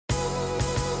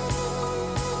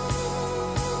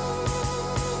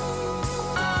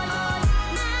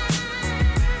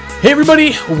Hey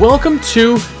everybody, welcome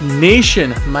to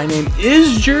Nation. My name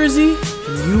is Jersey,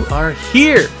 and you are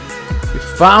here. You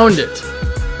found it.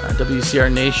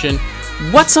 WCR Nation.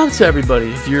 What's up to everybody?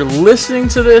 If you're listening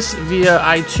to this via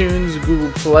iTunes,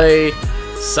 Google Play,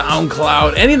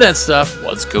 SoundCloud, any of that stuff,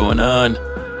 what's going on?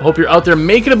 I hope you're out there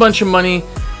making a bunch of money,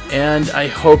 and I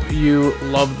hope you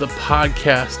love the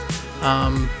podcast.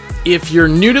 If you're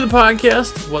new to the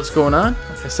podcast, what's going on?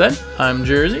 Like I said, I'm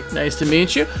Jersey. Nice to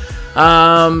meet you.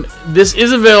 This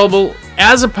is available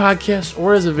as a podcast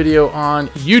or as a video on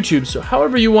YouTube. So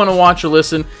however you want to watch or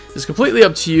listen is completely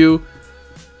up to you.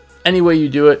 Any way you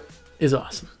do it is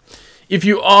awesome. If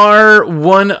you are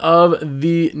one of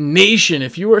the nation,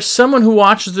 if you are someone who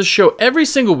watches the show every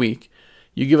single week,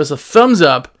 you give us a thumbs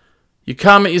up, you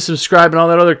comment, you subscribe, and all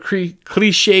that other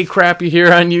cliche crap you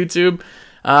hear on YouTube.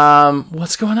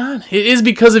 What's going on? It is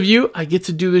because of you I get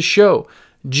to do this show.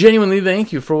 Genuinely,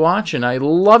 thank you for watching. I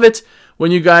love it when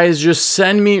you guys just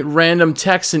send me random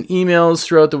texts and emails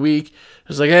throughout the week.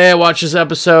 It's like, hey, I watched this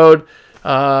episode.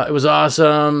 It was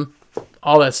awesome.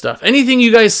 All that stuff. Anything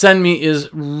you guys send me is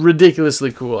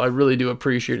ridiculously cool. I really do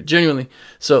appreciate it. Genuinely.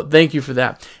 So thank you for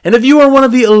that. And if you are one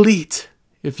of the elite,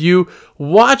 if you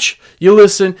watch, you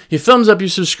listen, you thumbs up, you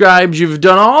subscribe, you've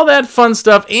done all that fun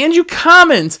stuff, and you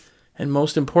comment, and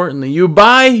most importantly, you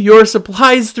buy your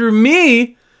supplies through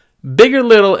me, big or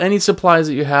little, any supplies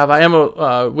that you have. I am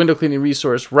a window cleaning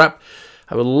resource rep.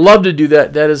 I would love to do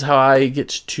that. That is how I get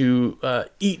to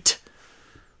eat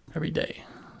every day.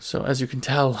 So as you can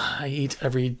tell, I eat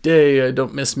every day. I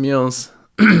don't miss meals.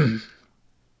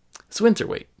 It's winter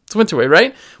weight. It's winter weight,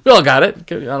 right? We all got it.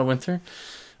 Get out of winter.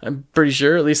 I'm pretty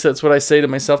sure. At least that's what I say to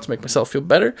myself to make myself feel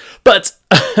better. But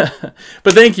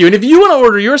but thank you. And if you want to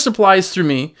order your supplies through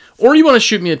me, or you want to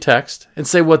shoot me a text and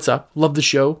say, what's up? Love the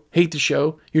show. Hate the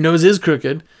show. Your nose is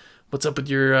crooked. What's up with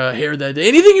your hair that day?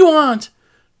 Anything you want.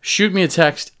 Shoot me a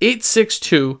text.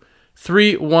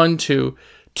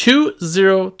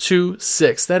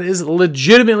 862-312-2026. That is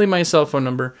legitimately my cell phone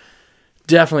number.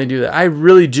 Definitely do that. I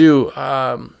really do.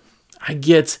 I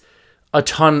get a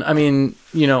ton,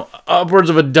 upwards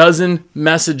of a dozen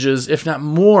messages, if not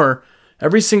more,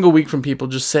 every single week from people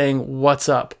just saying, what's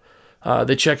up?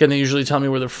 They check in, they usually tell me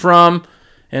where they're from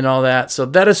and all that. So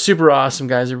that is super awesome,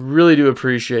 guys. I really do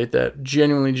appreciate that.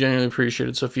 Genuinely appreciate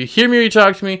it. So if you hear me or you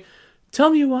talk to me, tell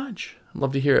me you watch. I'd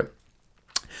love to hear it.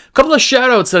 A couple of shout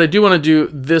outs that I do want to do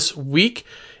this week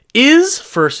is,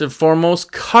 first and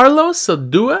foremost, Carlos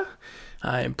Saldua.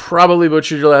 I probably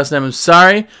butchered your last name. I'm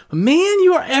sorry. But man,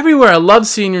 you are everywhere. I love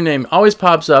seeing your name. Always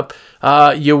pops up.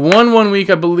 You won one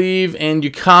week, I believe, and you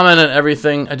comment on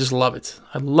everything. I just love it.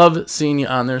 I love seeing you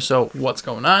on there. So what's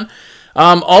going on?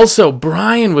 Also,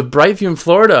 Brian with Brightview,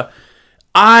 Florida.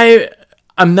 I'm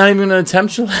not even going to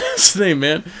attempt your last name,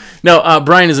 man. No,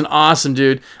 Brian is an awesome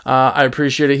dude. I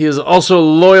appreciate it. He is also a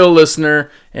loyal listener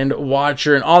and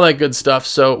watcher and all that good stuff.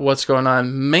 So what's going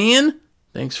on, man?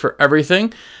 Thanks for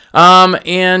everything.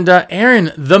 And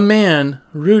Aaron, the man,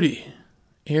 Rudy.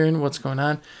 Aaron, what's going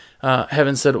on?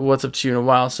 Haven't said what's up to you in a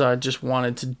while, so I just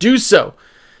wanted to do so.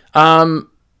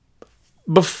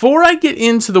 Before I get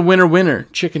into the winner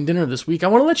chicken dinner this week, I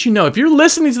want to let you know, if you're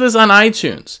listening to this on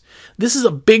iTunes, this is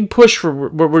a big push for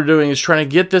what we're doing, is trying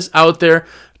to get this out there,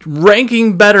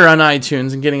 ranking better on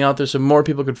iTunes and getting out there so more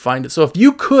people could find it. So if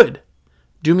you could,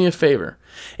 do me a favor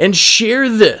and share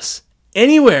this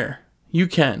anywhere you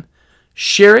can.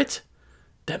 Share it.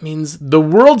 That means the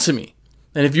world to me.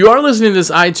 And if you are listening to this,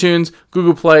 iTunes,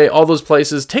 Google Play, all those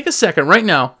places, take a second right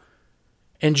now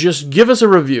and just give us a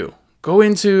review. Go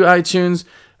into iTunes.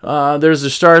 There's the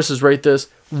stars. Says rate this.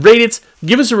 Rate it.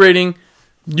 Give us a rating.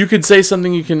 You could say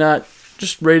something you cannot.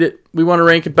 Just rate it. We want to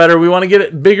rank it better. We want to get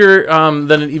it bigger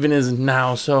than it even is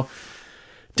now. So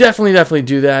definitely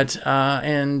do that.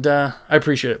 And I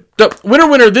appreciate it. So,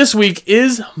 winner this week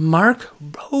is Mark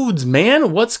Rhodes,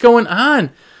 man. What's going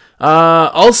on?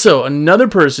 Also, another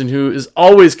person who is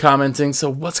always commenting. So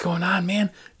what's going on, man?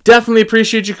 Definitely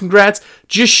appreciate you. Congrats.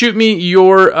 Just shoot me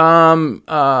your address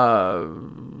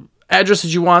that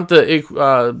you want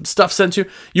the stuff sent to.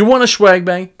 You want a swag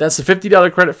bag. That's the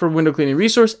 $50 credit for window cleaning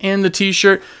resource and the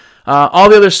t-shirt. All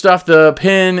the other stuff, the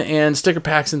pin and sticker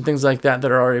packs and things like that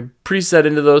are already preset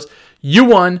into those. You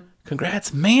won.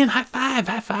 Congrats, man. High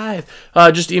five.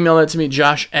 Just email that to me,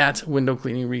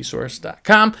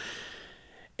 josh@windowcleaningresource.com.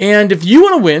 And if you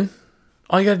want to win,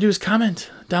 all you got to do is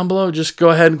comment down below. Just go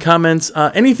ahead and comment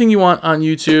anything you want on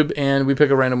YouTube, and we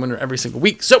pick a random winner every single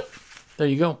week. So there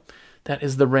you go. That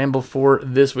is the ramble for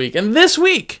this week. And this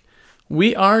week,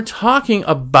 we are talking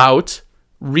about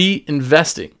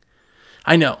reinvesting.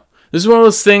 I know. This is one of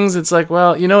those things that's like,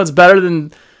 well, it's better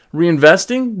than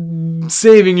reinvesting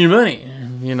saving your money?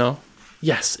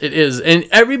 Yes, it is. And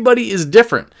everybody is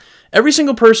different. Every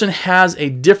single person has a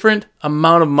different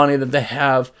amount of money that they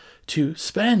have to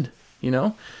spend.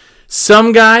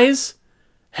 Some guys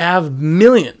have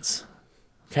millions.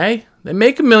 Okay, they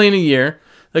make $1 million a year.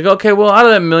 They go, okay, well, out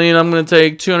of that $1 million, I'm going to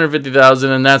take $250,000,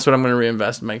 and that's what I'm going to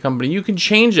reinvest in my company. You can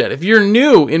change that. If you're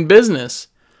new in business,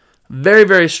 very,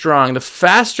 very strong. The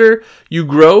faster you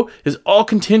grow is all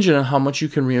contingent on how much you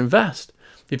can reinvest.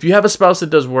 If you have a spouse that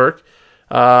does work,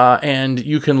 and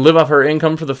you can live off her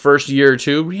income for the first year or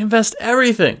two, reinvest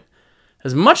everything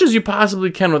as much as you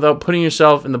possibly can without putting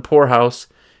yourself in the poorhouse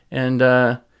and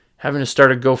having to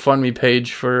start a GoFundMe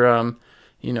page for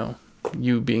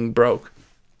you being broke.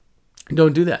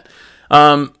 Don't do that.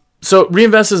 So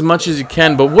reinvest as much as you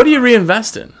can, but what do you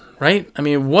reinvest in, right? I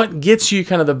mean, what gets you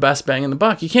kind of the best bang in the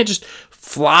buck? You can't just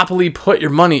floppily put your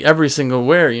money every single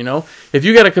where, If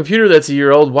you got a computer that's a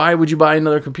year old, why would you buy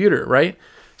another computer, right?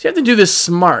 So you have to do this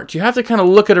smart. You have to kind of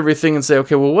look at everything and say,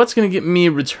 okay, well, what's going to get me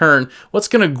a return? What's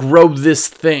going to grow this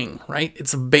thing, right?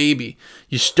 It's a baby.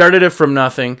 You started it from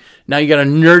nothing. Now you got to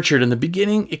nurture it. In the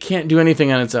beginning, it can't do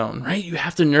anything on its own, right? You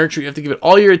have to nurture. You have to give it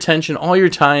all your attention, all your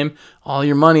time, all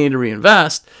your money to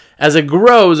reinvest. As it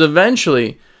grows,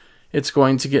 eventually, it's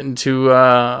going to get into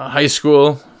high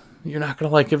school. You're not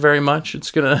going to like it very much. It's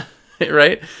going to,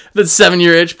 right? If it's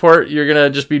 7-year itch port, you're going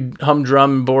to just be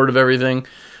humdrum and bored of everything.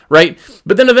 Right?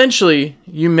 But then eventually,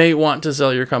 you may want to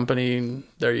sell your company, and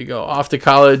there you go, off to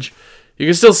college. You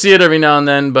can still see it every now and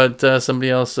then, but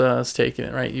somebody else is taking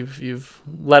it, right? You've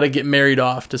let it get married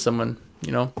off to someone,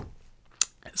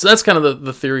 So that's kind of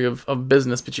the theory of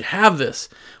business, but you have this.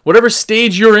 Whatever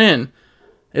stage you're in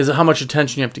is how much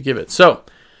attention you have to give it. So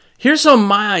here's some of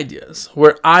my ideas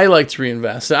where I like to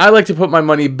reinvest. I like to put my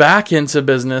money back into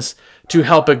business to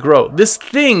help it grow. This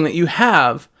thing that you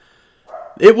have,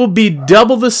 it will be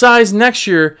double the size next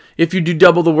year if you do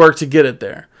double the work to get it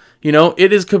there.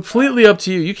 It is completely up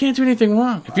to you. You can't do anything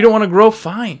wrong. If you don't want to grow,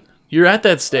 fine. You're at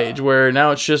that stage where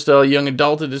now it's just a young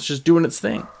adult and it's just doing its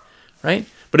thing, right?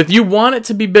 But if you want it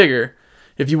to be bigger,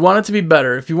 if you want it to be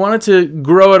better, if you want it to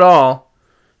grow at all,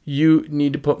 you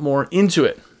need to put more into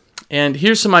it. And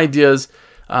here's some ideas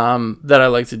that I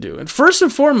like to do. And first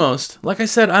and foremost, like I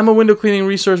said, I'm a window cleaning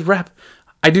resource rep.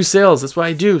 I do sales. That's what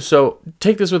I do. So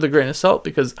take this with a grain of salt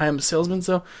because I am a salesman.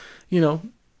 So,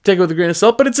 take it with a grain of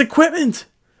salt. But it's equipment.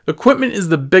 Equipment is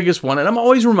the biggest one. And I'm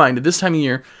always reminded this time of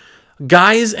year,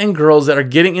 guys and girls that are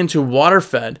getting into water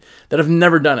fed that have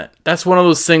never done it. That's one of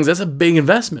those things. That's a big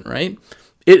investment, right?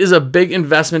 It is a big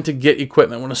investment to get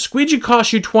equipment. When a squeegee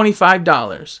costs you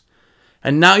 $25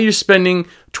 and now you're spending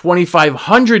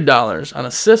 $2,500 on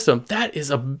a system, that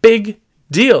is a big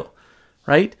deal,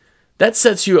 right? That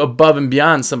sets you above and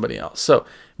beyond somebody else. So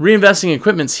reinvesting in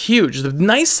equipment is huge. The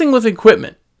nice thing with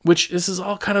equipment, which this is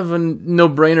all kind of a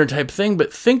no-brainer type thing,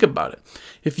 but think about it.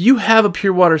 If you have a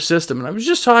pure water system, and I was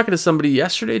just talking to somebody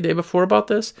yesterday, day before about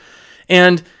this,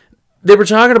 and they were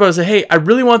talking about it, say, hey, I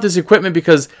really want this equipment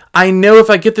because I know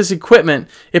if I get this equipment,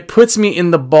 it puts me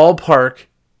in the ballpark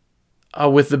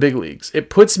with the big leagues. It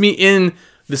puts me in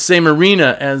the same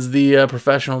arena as the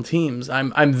professional teams.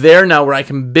 I'm there now where I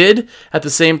can bid at the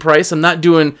same price. I'm not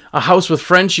doing a house with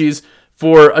Frenchies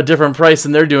for a different price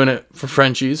than they're doing it for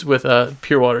Frenchies with a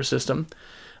pure water system.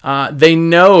 They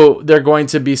know they're going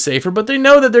to be safer, but they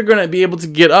know that they're going to be able to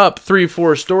get up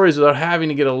 3-4 stories without having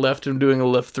to get a lift and doing a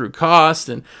lift through cost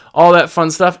and all that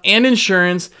fun stuff. And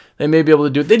insurance, they may be able to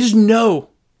do it. They just know,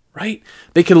 right?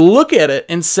 They can look at it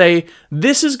and say,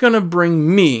 this is going to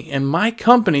bring me and my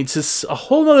company to a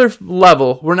whole other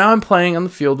level where now I'm playing on the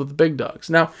field with the big dogs.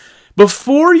 Now,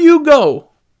 before you go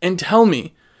and tell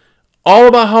me all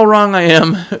about how wrong I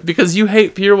am because you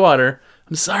hate pure water,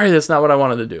 I'm sorry, that's not what I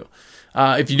wanted to do.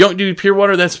 If you don't do pure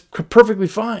water, that's perfectly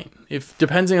fine. If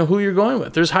depending on who you're going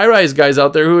with. There's high-rise guys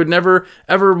out there who would never,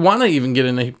 ever want to even get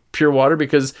into pure water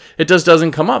because it just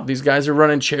doesn't come up. These guys are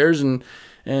running chairs and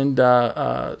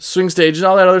swing stage and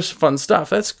all that other fun stuff.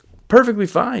 That's perfectly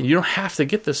fine. You don't have to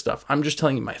get this stuff. I'm just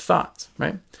telling you my thoughts,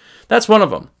 right? That's one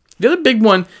of them. The other big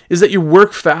one is that you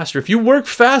work faster. If you work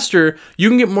faster, you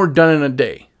can get more done in a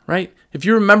day, right? If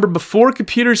you remember before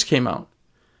computers came out,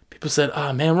 people said,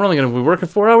 oh man, we're only going to be working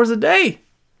 4 hours a day.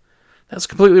 That's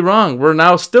completely wrong. We're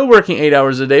now still working 8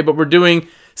 hours a day, but we're doing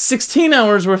 16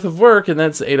 hours worth of work, and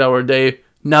that's an 8-hour day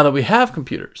now that we have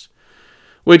computers.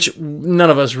 Which none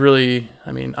of us really,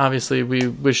 I mean, obviously we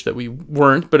wish that we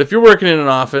weren't, but if you're working in an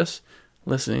office,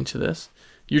 listening to this,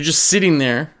 you're just sitting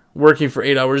there working for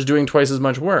 8 hours doing twice as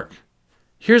much work.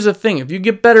 Here's the thing, if you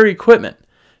get better equipment,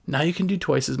 now you can do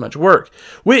twice as much work,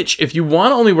 which if you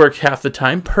want to only work half the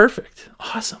time, perfect,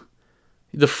 awesome.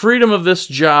 The freedom of this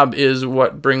job is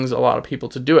what brings a lot of people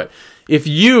to do it. If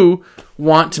you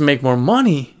want to make more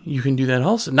money, you can do that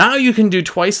also. Now you can do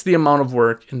twice the amount of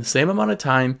work in the same amount of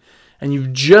time, and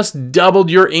you've just doubled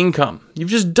your income. You've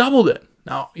just doubled it.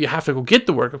 Now, you have to go get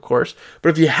the work, of course, but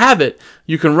if you have it,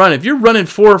 you can run. If you're running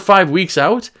 4 or 5 weeks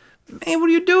out, man, what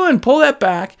are you doing? Pull that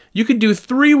back. You could do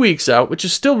 3 weeks out, which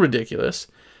is still ridiculous,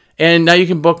 and now you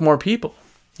can book more people.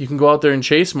 You can go out there and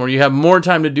chase more. You have more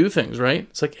time to do things, right?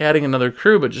 It's like adding another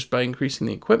crew, but just by increasing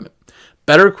the equipment.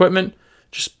 Better equipment,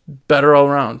 just better all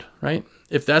around, right?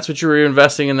 If that's what you're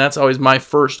investing in, that's always my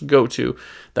first go-to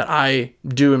that I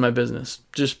do in my business,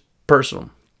 just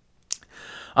personal.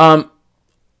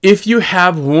 If you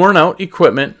have worn out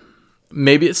equipment,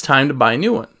 maybe it's time to buy a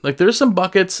new one. Like there's some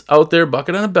buckets out there,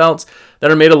 bucket on the belts,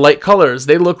 that are made of light colors.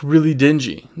 They look really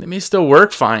dingy. They may still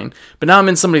work fine, but now I'm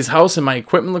in somebody's house and my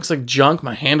equipment looks like junk.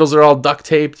 My handles are all duct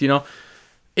taped,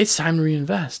 It's time to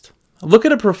reinvest. Look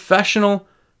at a professional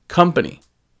company.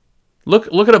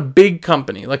 Look at a big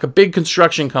company, like a big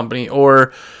construction company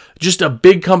or just a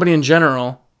big company in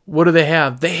general. What do they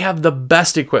have? They have the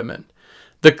best equipment.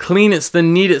 The cleanest, the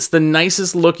neatest, the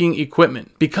nicest looking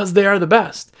equipment because they are the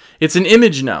best. It's an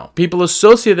image now. People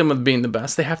associate them with being the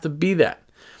best. They have to be that.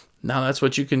 Now that's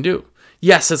what you can do.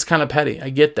 Yes, it's kind of petty. I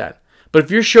get that. But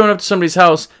if you're showing up to somebody's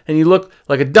house and you look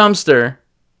like a dumpster,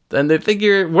 then they think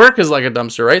your work is like a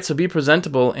dumpster, right? So be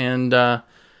presentable, and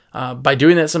by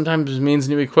doing that sometimes means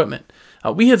new equipment.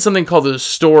 We had something called the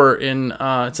store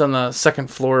it's on the second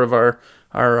floor of our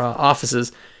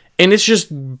offices. And it's just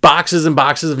boxes and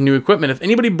boxes of new equipment. If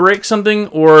anybody breaks something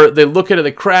or they look at it,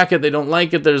 they crack it, they don't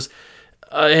like it, there's,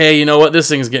 hey, you know what? This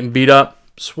thing's getting beat up.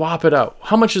 Swap it out.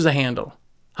 How much is a handle?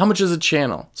 How much is a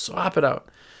channel? Swap it out.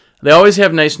 They always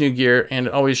have nice new gear, and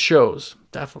it always shows.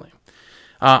 Definitely.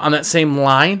 On that same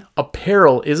line,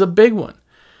 apparel is a big one.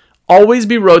 Always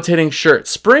be rotating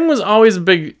shirts. Spring was always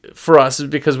big for us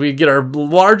because we'd get our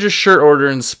largest shirt order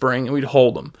in spring, and we'd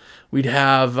hold them. We'd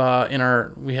have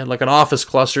we had like an office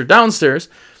cluster downstairs.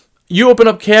 You open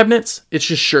up cabinets, it's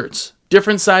just shirts.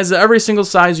 Different sizes, every single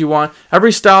size you want.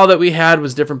 Every style that we had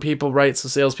was different people, right? So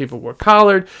salespeople wore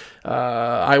collared,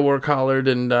 I wore collared,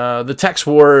 and the techs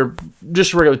wore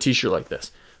just a regular t-shirt like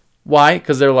this. Why?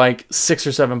 Because they're like $6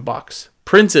 or $7.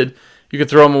 Printed, you could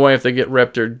throw them away if they get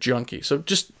ripped or junky. So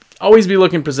just always be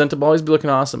looking presentable, always be looking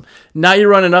awesome. Now you're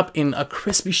running up in a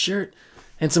crispy shirt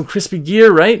and some crispy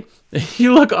gear, right?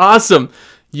 You look awesome.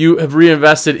 You have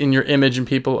reinvested in your image, and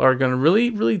people are going to really,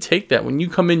 really take that. When you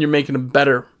come in, you're making a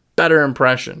better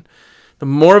impression. The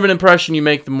more of an impression you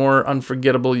make, the more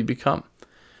unforgettable you become.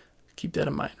 Keep that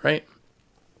in mind, right?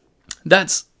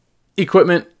 That's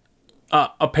equipment,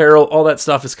 apparel, all that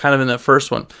stuff is kind of in that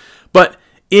first one. But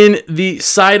in the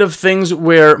side of things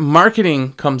where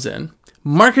marketing comes in,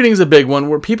 marketing is a big one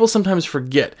where people sometimes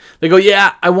forget. They go,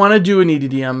 yeah, I want to do an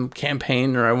EDDM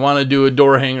campaign, or I want to do a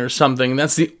door hanger or something. And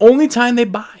that's the only time they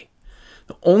buy.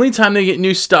 The only time they get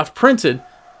new stuff printed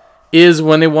is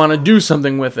when they want to do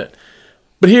something with it.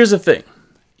 But here's the thing.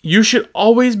 You should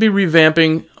always be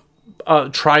revamping a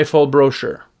trifold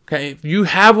brochure. Okay, if you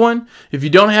have one, if you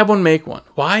don't have one, make one.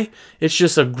 Why? It's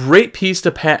just a great piece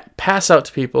to pass out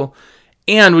to people.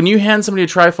 And when you hand somebody a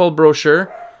trifold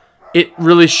brochure, it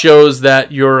really shows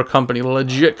that you're a company, a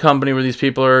legit company where these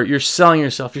people are, you're selling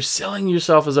yourself. You're selling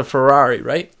yourself as a Ferrari,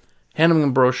 right? Hand them a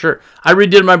brochure. I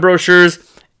redid my brochures.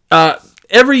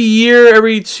 Every year,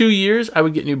 every 2 years, I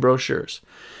would get new brochures.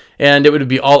 And it would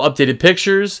be all updated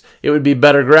pictures. It would be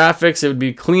better graphics. It would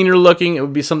be cleaner looking. It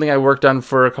would be something I worked on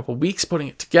for a couple weeks, putting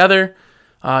it together.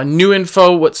 New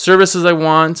info, what services I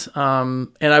want, and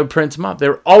I would print them up. They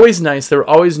were always nice. They were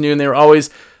always new, and they were always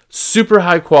super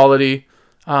high quality.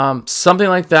 Something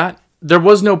like that. There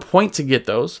was no point to get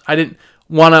those. I didn't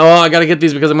want to, I got to get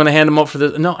these because I'm going to hand them out for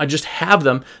this. No, I just have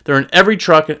them. They're in every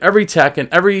truck and every tech, and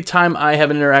every time I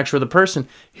have an interaction with a person,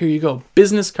 here you go,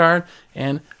 business card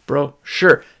and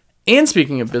brochure. And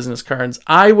speaking of business cards,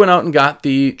 I went out and got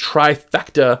the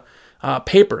trifecta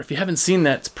paper. If you haven't seen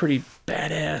that, it's pretty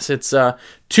badass. It's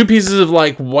 2 pieces of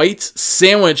like white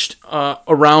sandwiched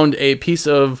around a piece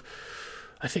of,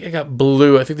 I think I got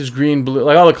blue. I think there's green, blue,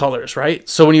 like all the colors, right?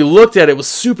 So when you looked at it, it was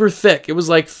super thick. It was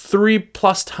like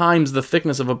 3+ times the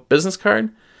thickness of a business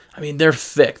card. I mean, they're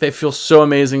thick. They feel so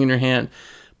amazing in your hand.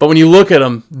 But when you look at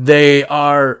them, they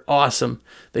are awesome.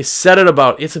 They set it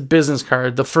about, it's a business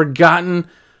card. The forgotten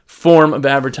form of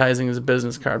advertising is a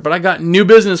business card. But I got new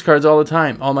business cards all the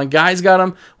time. All my guys got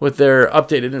them with their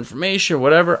updated information or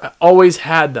whatever. I always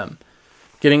had them.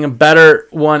 Getting a better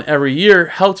one every year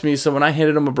helped me. So when I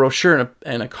handed them a brochure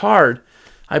and a card,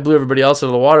 I blew everybody else out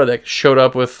of the water that showed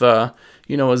up with,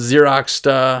 a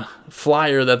Xeroxed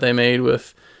flyer that they made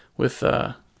with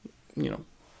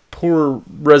poor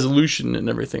resolution and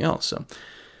everything else. So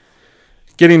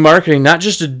getting marketing, not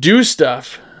just to do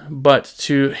stuff, but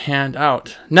to hand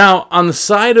out. Now, on the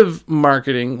side of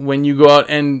marketing, when you go out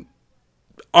and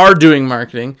are doing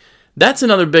marketing, that's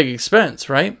another big expense,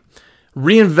 right?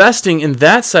 Reinvesting in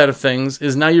that side of things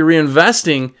is now you're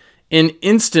reinvesting in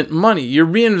instant money. You're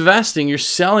reinvesting, you're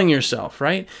selling yourself,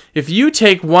 right? If you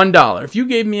take $1, if you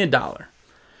gave me $1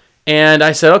 and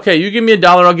I said, okay, you give me $1,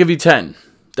 I'll give you 10.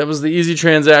 That was the easy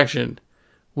transaction.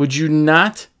 Would you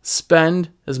not spend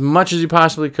as much as you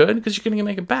possibly could? Because you're going to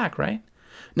make it back, right?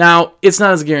 Now, it's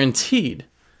not as guaranteed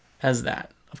as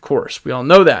that, of course. We all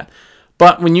know that.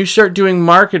 But when you start doing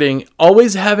marketing,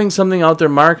 always having something out there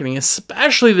marketing,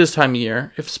 especially this time of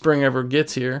year, if spring ever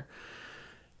gets here,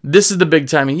 this is the big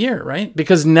time of year, right?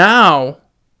 Because now,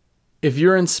 if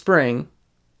you're in spring,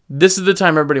 this is the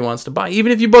time everybody wants to buy.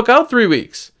 Even if you book out 3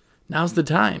 weeks, now's the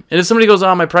time. And if somebody goes,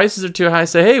 oh, my prices are too high,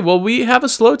 say, hey, well, we have a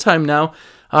slow time now.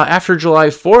 After July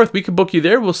 4th, we could book you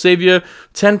there. We'll save you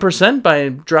 10% by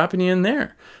dropping you in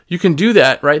there. You can do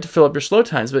that, right, to fill up your slow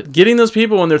times. But getting those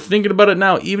people when they're thinking about it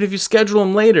now, even if you schedule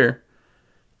them later,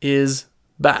 is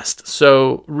best.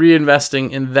 So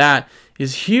reinvesting in that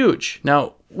is huge.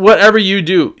 Now, whatever you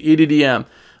do, EDDM,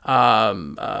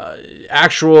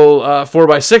 actual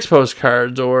 4x6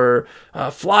 postcards or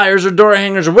flyers or door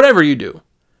hangers or whatever you do,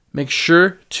 make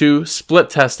sure to split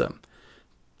test them.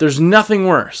 There's nothing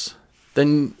worse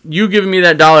than you giving me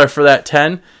that $1 for that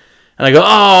 10, and I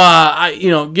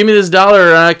go, give me this $1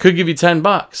 and I could give you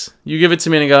 $10. You give it to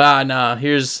me and I go, no,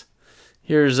 here's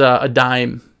a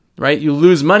dime, right? You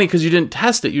lose money because you didn't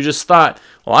test it. You just thought,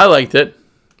 well, I liked it,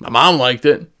 my mom liked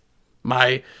it,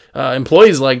 my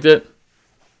employees liked it,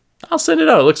 I'll send it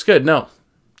out, it looks good. No,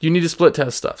 you need to split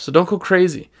test stuff, so don't go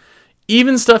crazy.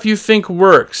 Even stuff you think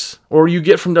works or you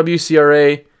get from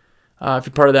WCRA, if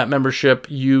you're part of that membership,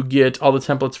 you get all the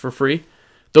templates for free.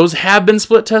 Those have been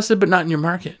split tested, but not in your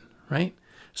market, right?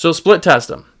 So split test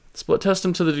them. Split test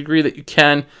them to the degree that you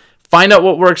can. Find out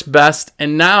what works best,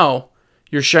 and now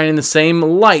you're shining the same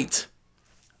light,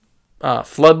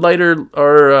 floodlight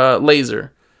or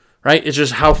laser, right? It's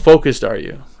just how focused are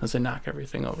you as they knock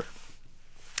everything over.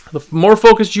 The more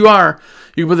focused you are,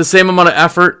 you can put the same amount of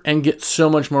effort and get so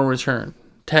much more return.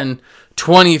 $10,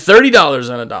 $20,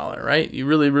 $30 on a dollar, right? You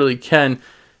really, really can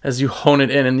as you hone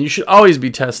it in. And you should always be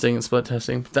testing and split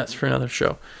testing. But that's for another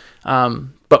show.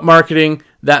 But marketing,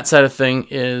 that side of thing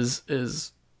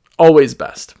is always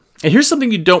best. And here's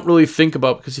something you don't really think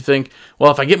about because you think,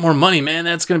 well, if I get more money, man,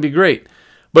 that's going to be great.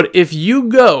 But if you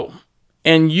go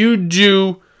and you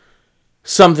do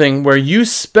something where you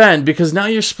spend, because now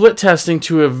you're split testing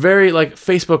to a very like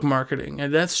Facebook marketing,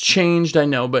 and that's changed, I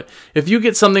know, but if you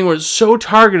get something where it's so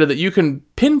targeted that you can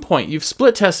pinpoint, you've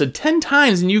split tested 10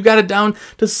 times and you got it down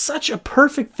to such a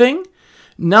perfect thing,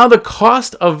 now the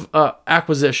cost of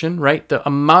acquisition, right, the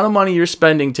amount of money you're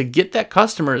spending to get that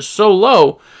customer is so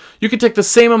low, you could take the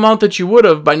same amount that you would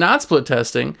have by not split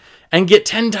testing and get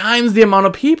 10 times the amount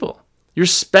of people. You're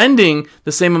spending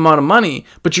the same amount of money,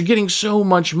 but you're getting so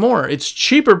much more. It's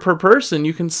cheaper per person.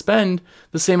 You can spend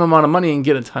the same amount of money and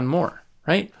get a ton more,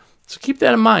 right? So keep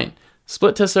that in mind.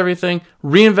 Split test everything,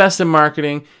 reinvest in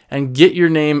marketing, and get your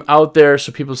name out there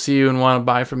so people see you and want to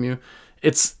buy from you.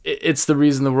 It's the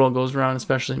reason the world goes around,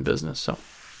 especially in business. So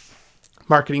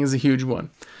marketing is a huge one.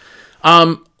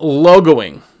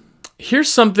 Logoing. Here's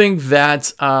something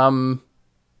that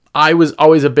I was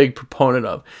always a big proponent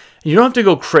of. You don't have to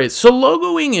go crazy. So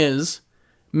logoing is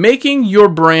making your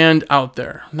brand out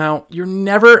there. Now, you're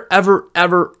never, ever,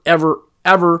 ever, ever,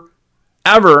 ever,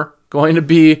 ever going to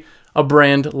be a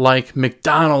brand like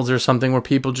McDonald's or something where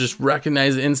people just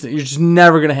recognize it instantly. You're just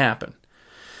never going to happen.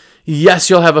 Yes,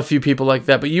 you'll have a few people like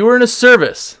that, but you are in a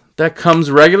service that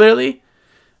comes regularly,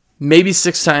 maybe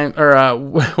 6 times or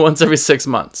once every 6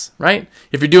 months, right?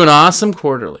 If you're doing awesome,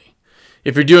 quarterly.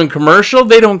 If you're doing commercial,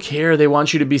 they don't care. They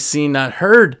want you to be seen, not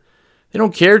heard. They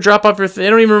don't care. Drop off they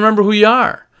don't even remember who you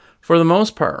are for the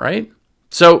most part, right?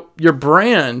 So your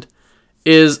brand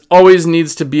always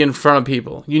needs to be in front of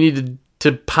people. You need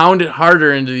to pound it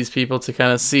harder into these people to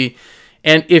kind of see.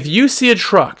 And if you see a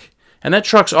truck and that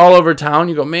truck's all over town,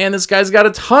 you go, man, this guy's got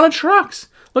a ton of trucks.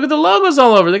 Look at the logos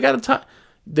all over. They got a ton.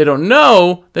 They don't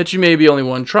know that you may be only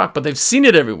one truck, but they've seen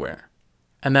it everywhere.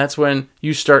 And that's when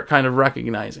you start kind of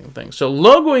recognizing things. So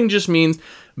logoing just means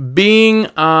being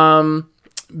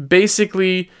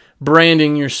basically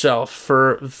branding yourself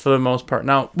for the most part.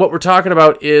 Now, what we're talking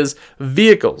about is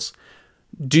vehicles.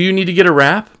 Do you need to get a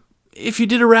wrap? If you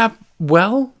did a wrap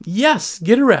well, yes,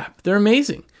 get a wrap. They're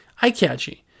amazing,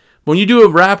 eye-catchy. When you do a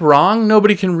wrap wrong,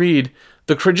 nobody can read.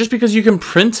 Just because you can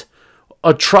print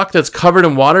a truck that's covered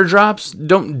in water drops,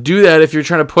 don't do that if you're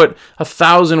trying to put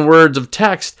 1,000 words of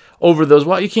text over those.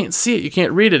 Well, you can't see it. You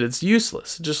can't read it. It's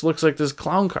useless. It just looks like this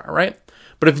clown car, right?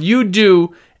 But if you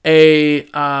do a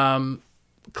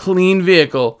clean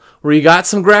vehicle where you got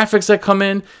some graphics that come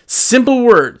in, simple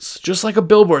words, just like a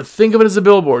billboard. Think of it as a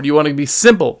billboard. You want to be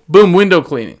simple. Boom, window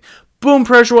cleaning. Boom,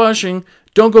 pressure washing.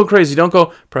 Don't go crazy. Don't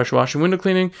go pressure washing, window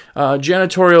cleaning,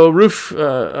 janitorial, roof,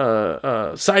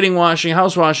 siding washing,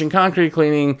 house washing, concrete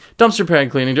cleaning, dumpster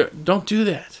pad cleaning. Don't do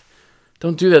that.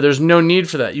 Don't do that. There's no need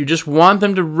for that. You just want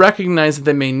them to recognize that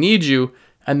they may need you,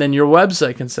 and then your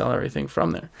website can sell everything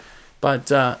from there. But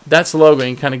that's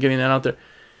logoing, kind of getting that out there.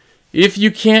 If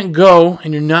you can't go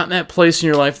and you're not in that place in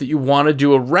your life that you want to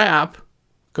do a wrap,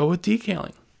 go with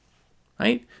decaling,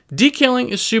 right? Decaling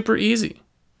is super easy,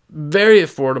 very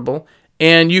affordable,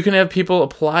 and you can have people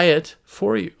apply it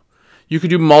for you. You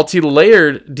could do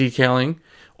multi-layered decaling,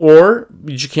 or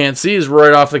what you can't see is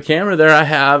right off the camera there, I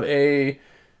have a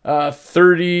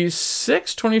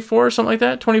 36, 24, something like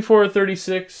that, 24 or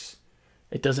 36,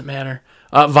 it doesn't matter,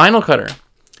 vinyl cutter.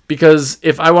 Because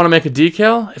if I want to make a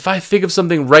decal, if I think of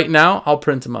something right now, I'll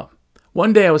print them up.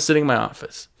 One day I was sitting in my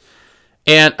office,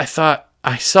 and I saw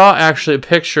actually a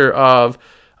picture of,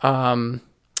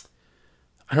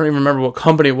 I don't even remember what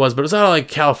company it was, but it was out of like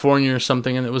California or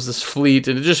something, and it was this fleet,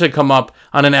 and it just had come up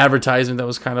on an advertisement that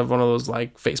was kind of one of those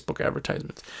like Facebook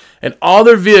advertisements. And all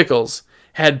their vehicles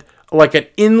had like an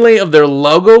inlay of their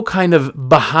logo kind of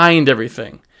behind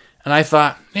everything. And I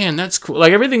thought, man, that's cool.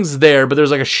 Like everything's there, but there's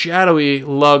like a shadowy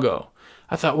logo.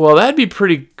 I thought, well, that'd be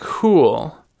pretty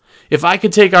cool if I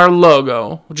could take our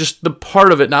logo, just the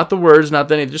part of it, not the words,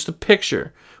 not anything, just a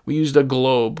picture. We used a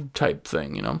globe type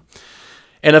thing, you know.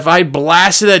 And if I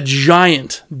blasted that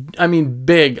giant,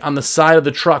 big, on the side of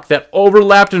the truck that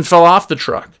overlapped and fell off the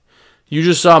truck, you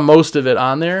just saw most of it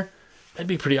on there, that'd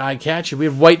be pretty eye-catchy. We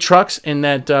have white trucks in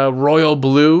that royal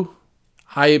blue.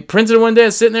 I printed it one day, I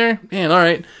was sitting there, man, all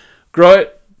right, grow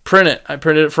it, print it. I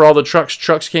printed it for all the trucks.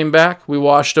 Trucks came back, we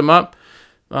washed them up,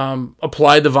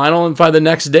 applied the vinyl, and by the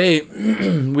next day,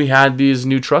 we had these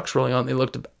new trucks rolling on. They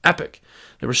looked epic.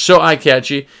 They were so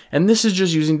eye-catchy, and this is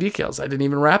just using decals. I didn't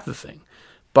even wrap the thing.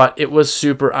 But it was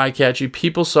super eye-catchy.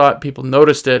 People saw it. People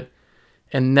noticed it.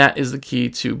 And that is the key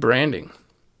to branding.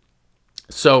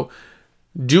 So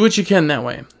do what you can that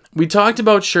way. We talked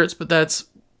about shirts, but that's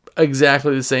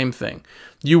exactly the same thing.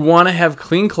 You want to have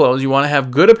clean clothes. You want to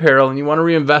have good apparel. And you want to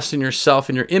reinvest in yourself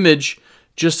and your image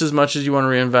just as much as you want to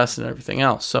reinvest in everything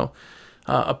else. So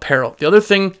apparel. The other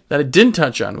thing that I didn't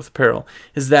touch on with apparel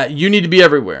is that you need to be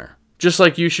everywhere. Just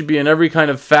like you should be in every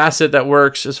kind of facet that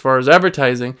works as far as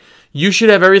advertising, you should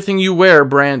have everything you wear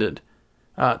branded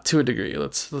to a degree.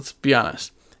 Let's be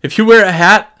honest. If you wear a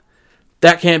hat,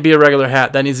 that can't be a regular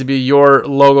hat. That needs to be your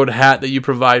logoed hat that you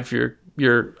provide for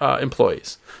your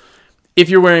employees. If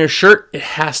you're wearing a shirt, it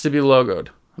has to be logoed.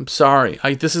 I'm sorry.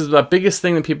 This is the biggest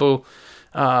thing that people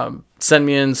send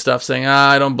me in stuff saying,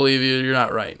 I don't believe you, you're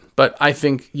not right. But I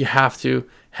think you have to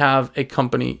have a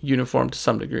company uniform to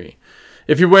some degree.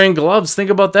 If you're wearing gloves,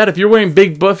 think about that. If you're wearing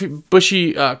big,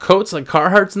 bushy coats like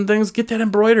Carhartts and things, get that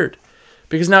embroidered.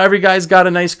 Because now every guy's got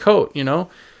a nice coat, you know.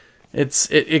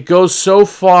 It goes so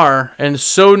far and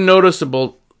so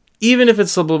noticeable, even if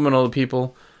it's subliminal to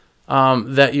people,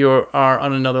 that you are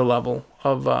on another level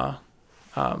of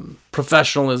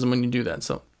professionalism when you do that.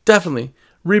 So definitely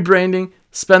rebranding,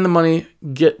 spend the money,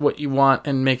 get what you want,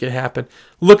 and make it happen.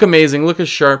 Look amazing, look as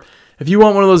sharp. If you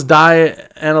want one of those dye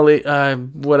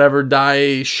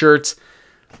shirts,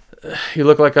 you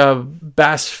look like a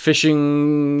bass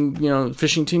fishing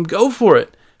team, go for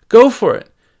it. Go for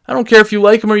it. I don't care if you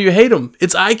like them or you hate them.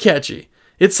 It's eye-catchy.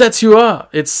 It sets you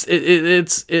up. It's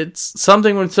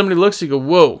something when somebody looks, you go,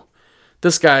 whoa,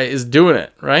 this guy is doing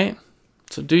it, right?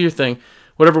 So do your thing.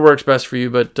 Whatever works best for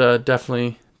you, but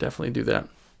definitely do that.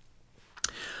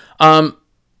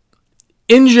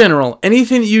 In general,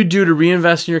 anything that you do to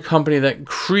reinvest in your company that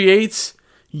creates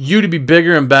you to be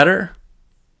bigger and better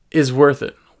is worth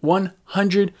it.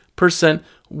 100%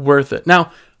 worth it.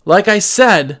 Now, like I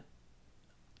said,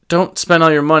 don't spend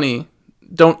all your money.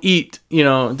 Don't eat,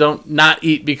 don't not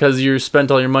eat because you spent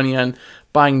all your money on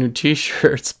buying new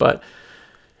t-shirts. But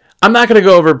I'm not going to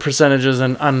go over percentages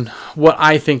on what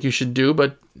I think you should do,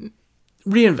 but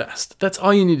reinvest. That's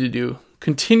all you need to do.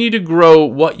 Continue to grow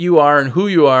what you are and who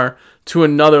you are to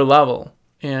another level,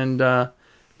 and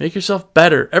make yourself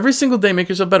better. Every single day, make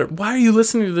yourself better. Why are you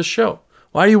listening to this show?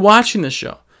 Why are you watching this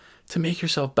show? To make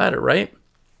yourself better, right?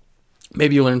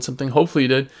 Maybe you learned something. Hopefully you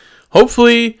did.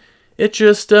 Hopefully it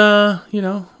just,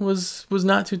 was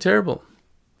not too terrible.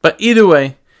 But either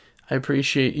way, I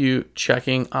appreciate you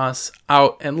checking us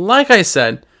out. And like I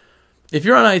said, if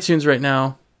you're on iTunes right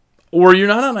now, or you're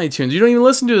not on iTunes, you don't even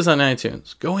listen to this on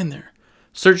iTunes, go in there.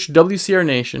 Search WCR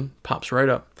Nation, pops right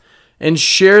up. And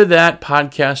share that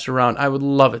podcast around. I would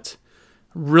love it.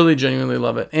 Really genuinely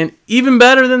love it. And even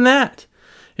better than that,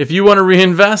 if you want to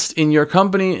reinvest in your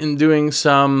company and doing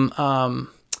some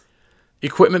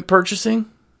equipment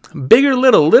purchasing, big or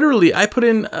little, literally, I put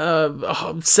in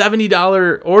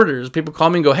 $70 orders. People call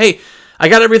me and go, hey, I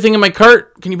got everything in my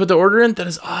cart. Can you put the order in? That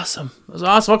is awesome. That's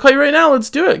awesome. I'll call you right now. Let's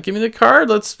do it. Give me the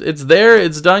card. It's there.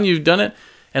 It's done. You've done it.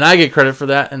 And I get credit for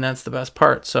that, and that's the best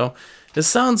part. So it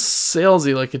sounds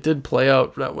salesy, like it did play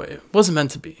out that way. It wasn't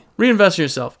meant to be. Reinvest in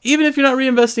yourself. Even if you're not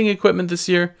reinvesting in equipment this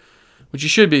year, which you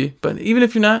should be, but even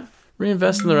if you're not,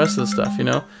 reinvest in the rest of the stuff, you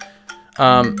know?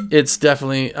 It's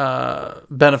definitely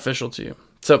beneficial to you.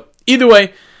 So either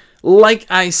way, like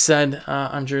I said,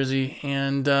 I'm Jersey,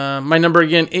 and my number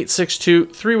again,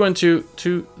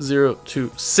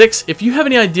 862-312-2026. If you have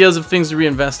any ideas of things to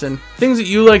reinvest in, things that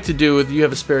you like to do if you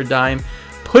have a spare dime,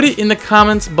 put it in the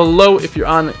comments below if you're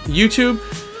on YouTube.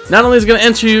 Not only is it going to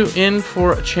enter you in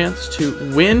for a chance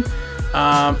to win,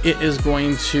 it is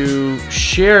going to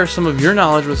share some of your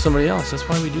knowledge with somebody else. That's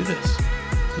why we do this.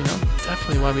 You know,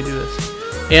 definitely why we do this.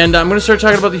 And I'm going to start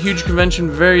talking about the huge convention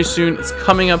very soon. It's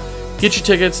coming up. Get your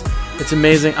tickets. It's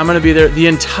amazing. I'm going to be there. The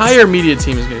entire media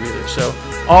team is going to be there. So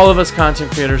all of us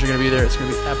content creators are going to be there. It's going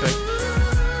to be epic.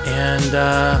 And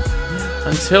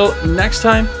until next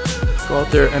time, go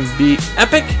out there and be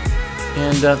epic.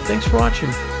 And thanks for watching.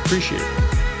 Appreciate it.